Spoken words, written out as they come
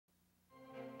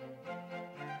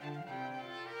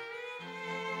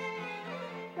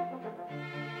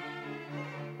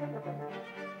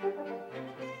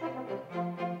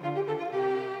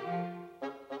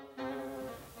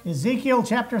Ezekiel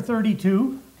Chapter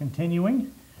 32, continuing.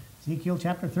 Ezekiel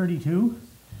Chapter 32.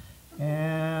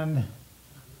 And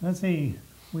let's see,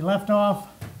 we left off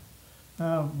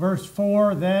verse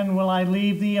 4, then will I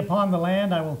leave thee upon the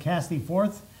land, I will cast thee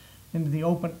forth into the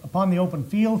upon the open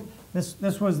field.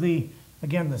 This was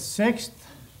again the sixth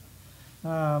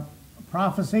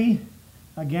prophecy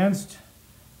against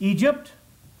Egypt.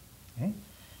 Okay?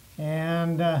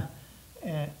 And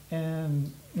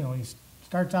you know, he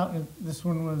starts out, this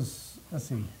one was, let's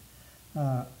see,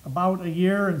 about a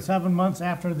year and 7 months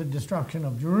after the destruction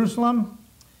of Jerusalem.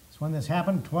 That's when this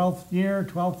happened, 12th year,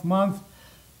 12th month,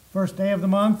 first day of the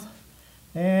month.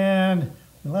 And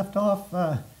we left off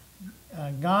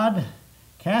God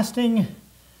casting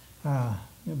the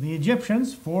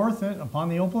Egyptians forth upon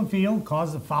the open field,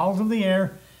 caused the fowls of the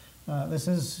air. This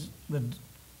is the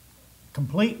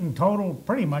complete and total,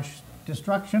 pretty much,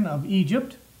 destruction of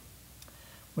Egypt,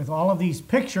 with all of these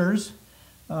pictures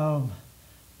of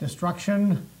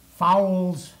destruction,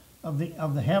 fowls of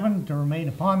the heaven to remain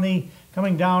upon thee,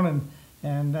 coming down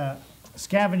and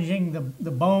scavenging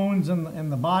the bones and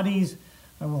the bodies.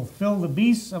 I will fill the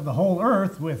beasts of the whole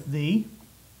earth with thee.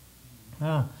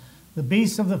 The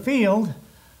beasts of the field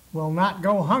will not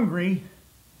go hungry,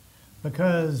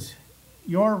 because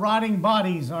your rotting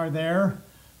bodies are there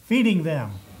feeding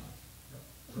them.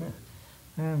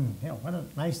 And you know, what a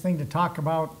nice thing to talk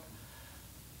about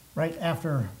right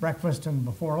after breakfast and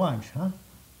before lunch, huh?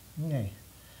 Okay.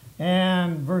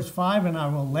 And verse 5, and I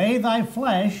will lay thy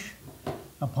flesh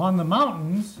upon the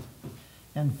mountains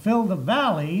and fill the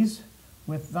valleys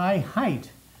with thy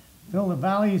height. Fill the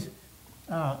valleys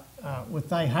with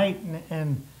thy height,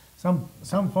 and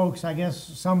some folks, I guess,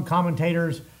 some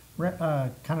commentators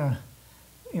kind of,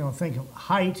 you know, think of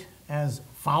height as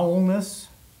foulness,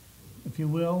 if you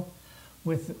will,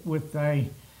 with thy,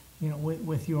 you know,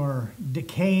 with your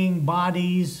decaying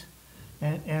bodies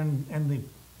and the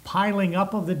piling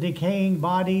up of the decaying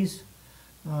bodies.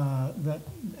 That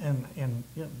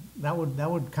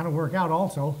would kind of work out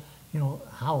also, you know,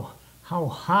 how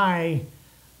high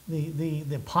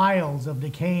the piles of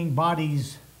decaying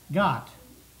bodies got.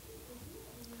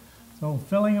 So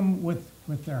filling them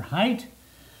with their height.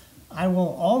 I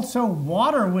will also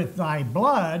water with thy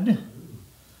blood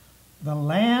the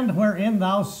land wherein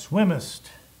thou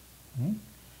swimmest. Okay?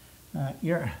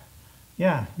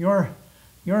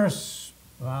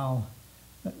 Well,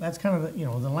 that's kind of the, you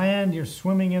know, the land you're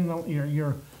swimming in,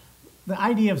 the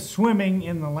idea of swimming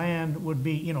in the land would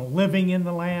be, you know, living in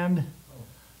the land,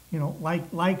 you know,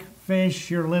 like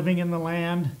fish, you're living in the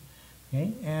land.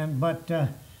 Okay? But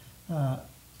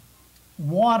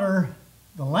water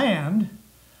the land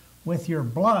with your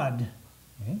blood,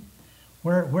 okay,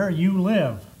 where you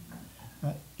live,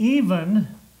 even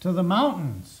to the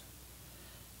mountains,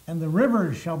 and the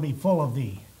rivers shall be full of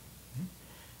thee.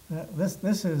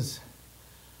 This is,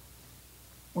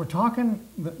 we're talking,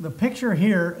 the picture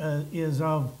here is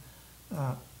of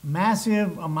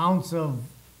massive amounts of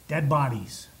dead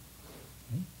bodies.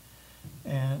 Okay?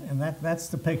 And that's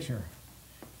the picture.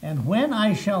 And when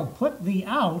I shall put thee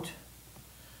out,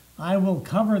 I will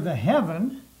cover the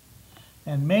heaven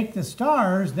and make the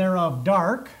stars thereof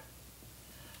dark.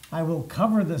 I will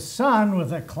cover the sun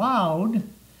with a cloud,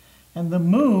 and the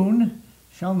moon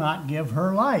shall not give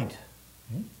her light.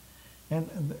 Okay?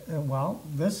 And well,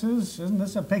 isn't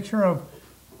this a picture of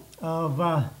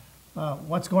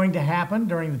what's going to happen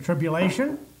during the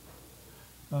tribulation?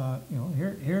 You know,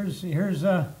 here's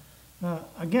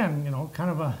again, you know,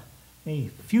 kind of a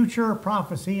future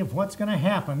prophecy of what's going to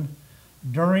happen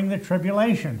during the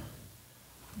tribulation.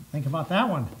 Think about that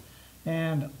one.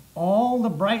 And all the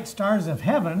bright stars of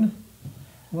heaven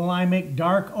will I make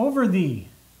dark over thee,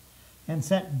 and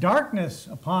set darkness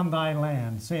upon thy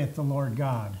land, saith the Lord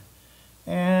God.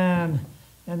 And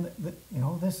you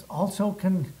know, this also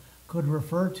could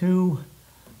refer to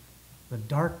the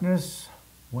darkness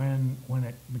when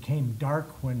it became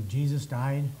dark when Jesus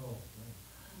died.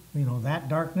 You know, that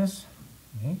darkness.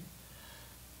 Okay?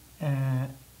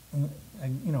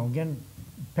 You know, again,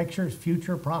 pictures,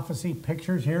 future prophecy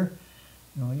pictures here.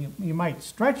 You know, you might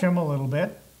stretch them a little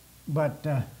bit, but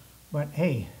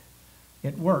hey,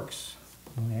 it works.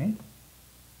 Okay.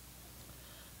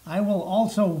 I will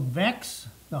also vex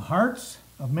the hearts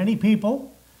of many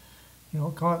people. You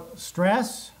know, call it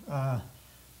stress,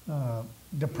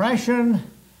 depression,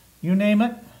 you name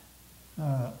it.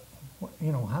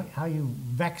 You know, how you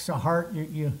vex a heart,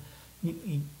 you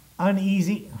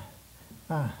uneasy.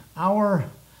 Our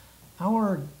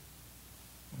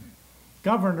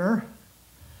governor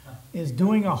is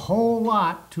doing a whole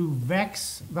lot to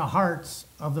vex the hearts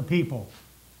of the people.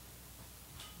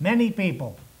 Many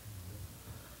people.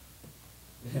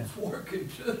 It's working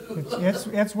too.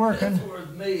 It's working. That's worth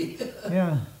me.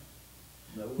 Yeah.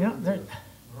 No, Yeah.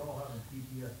 We're all having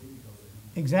PTSD over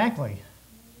it. Exactly.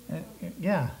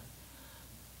 Yeah.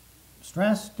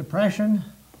 Stress, depression,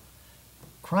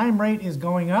 crime rate is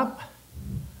going up.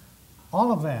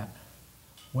 All of that.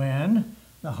 When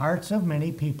the hearts of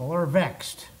many people are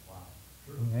vexed. Wow.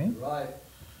 Okay? right.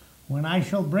 When I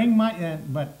shall bring my,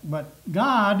 but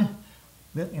God,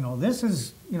 this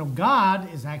is,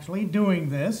 God is actually doing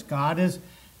this. God is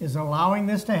allowing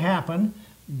this to happen.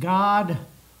 God,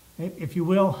 if you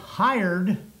will,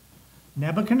 hired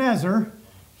Nebuchadnezzar,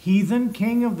 heathen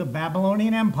king of the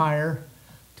Babylonian Empire,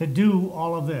 to do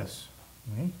all of this.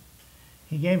 Okay?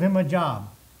 He gave him a job.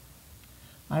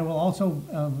 I will also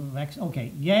vex,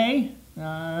 okay, yea,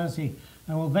 let's see,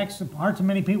 I will vex the hearts of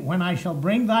many people when I shall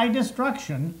bring thy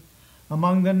destruction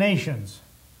among the nations,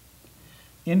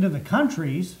 into the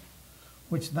countries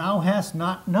which thou hast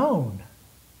not known.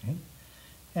 Okay?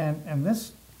 And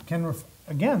this can,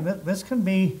 again, this can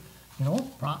be,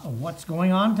 what's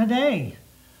going on today.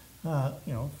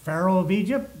 Pharaoh of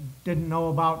Egypt didn't know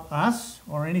about us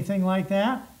or anything like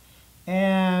that.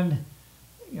 And,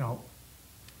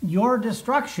 your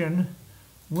destruction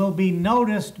will be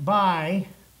noticed by,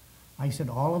 I said,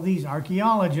 all of these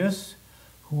archaeologists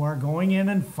who are going in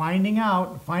and finding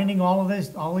all of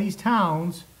this, all these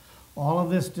towns, all of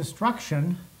this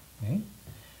destruction, okay,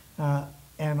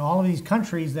 and all of these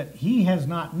countries that he has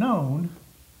not known,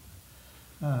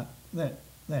 that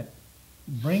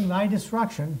bring thy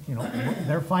destruction.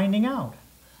 They're finding out.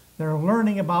 They're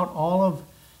learning about all of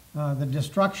the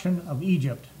destruction of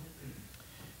Egypt.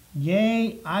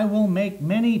 Yea, I will make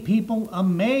many people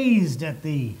amazed at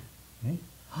thee. Okay?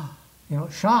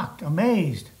 Shocked,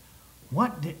 amazed.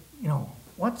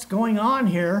 What's going on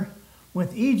here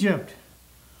with Egypt?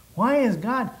 Why is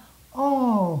God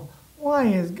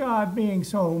being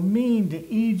so mean to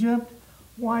Egypt?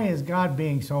 Why is God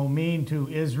being so mean to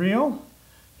Israel,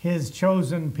 his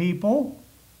chosen people?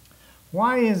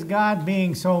 Why is God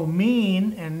being so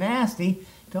mean and nasty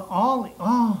to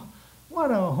all? What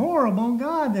a horrible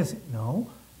God this is. No.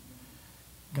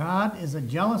 God is a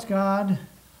jealous God.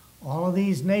 All of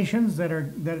these nations that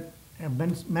have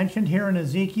been mentioned here in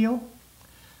Ezekiel,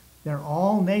 they're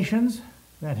all nations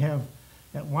that have,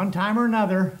 at one time or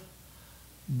another,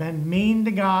 been mean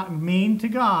to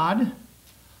God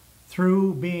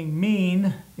through being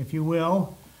mean, if you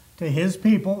will, to his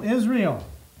people, Israel.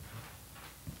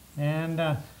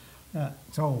 And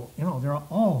so, they're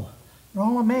all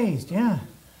amazed, yeah.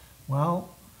 Well,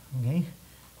 okay,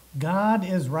 God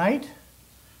is right.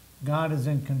 God is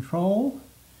in control.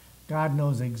 God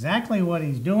knows exactly what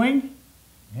he's doing.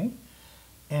 Okay?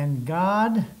 And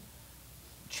God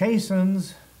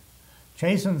chastens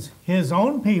his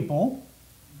own people,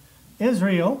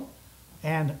 Israel,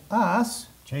 and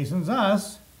chastens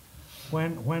us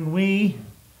when we,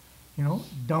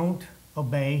 don't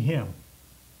obey him.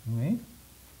 Okay?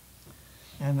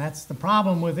 And that's the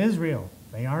problem with Israel.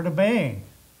 They aren't obeying.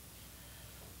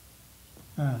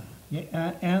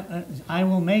 I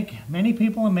will make many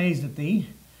people amazed at thee,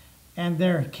 and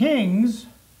their kings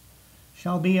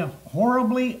shall be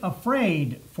horribly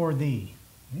afraid for thee.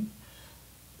 Okay?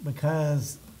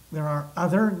 Because there are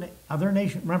other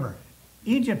nations. Remember,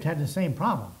 Egypt had the same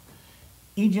problem.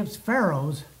 Egypt's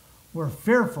pharaohs were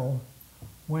fearful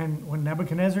when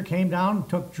Nebuchadnezzar came down and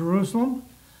took Jerusalem.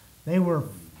 They were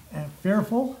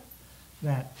fearful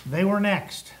that they were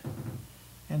next.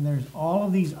 And there's all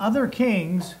of these other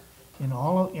kings in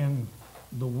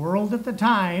the world at the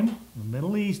time, the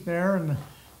Middle East there, and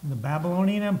the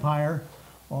Babylonian Empire.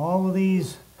 All of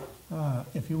these,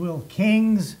 if you will,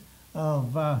 kings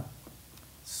of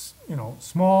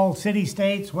small city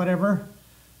states, whatever.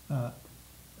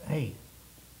 Hey,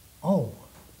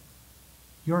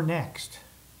 you're next.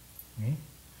 Okay?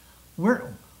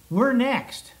 We're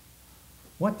next.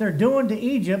 What they're doing to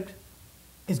Egypt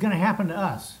is going to happen to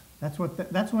us. That's what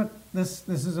this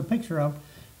is a picture of.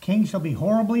 Kings shall be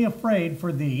horribly afraid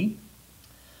for thee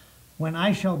when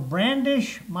I shall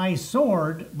brandish my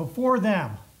sword before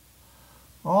them.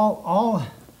 All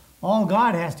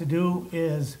God has to do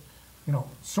is,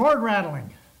 sword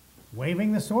rattling,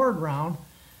 waving the sword around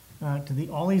to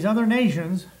all these other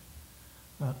nations.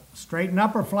 Straighten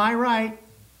up or fly right.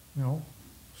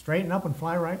 Straighten up and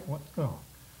fly right. What? Oh,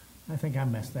 I think I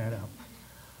messed that up.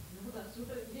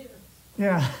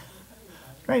 Yeah.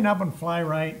 Straighten up and fly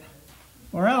right,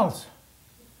 or else.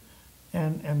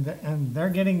 And they're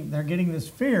getting this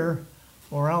fear,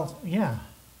 or else, yeah.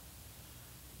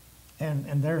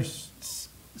 And they're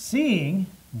seeing,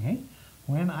 okay,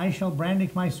 when I shall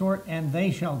brandish my sword, and they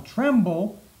shall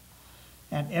tremble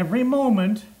at every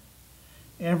moment,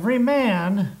 every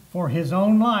man for his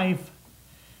own life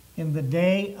in the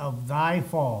day of thy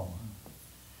fall.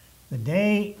 The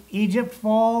day Egypt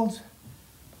falls,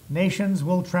 nations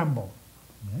will tremble.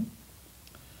 Okay?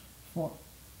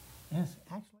 Yes,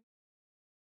 actually.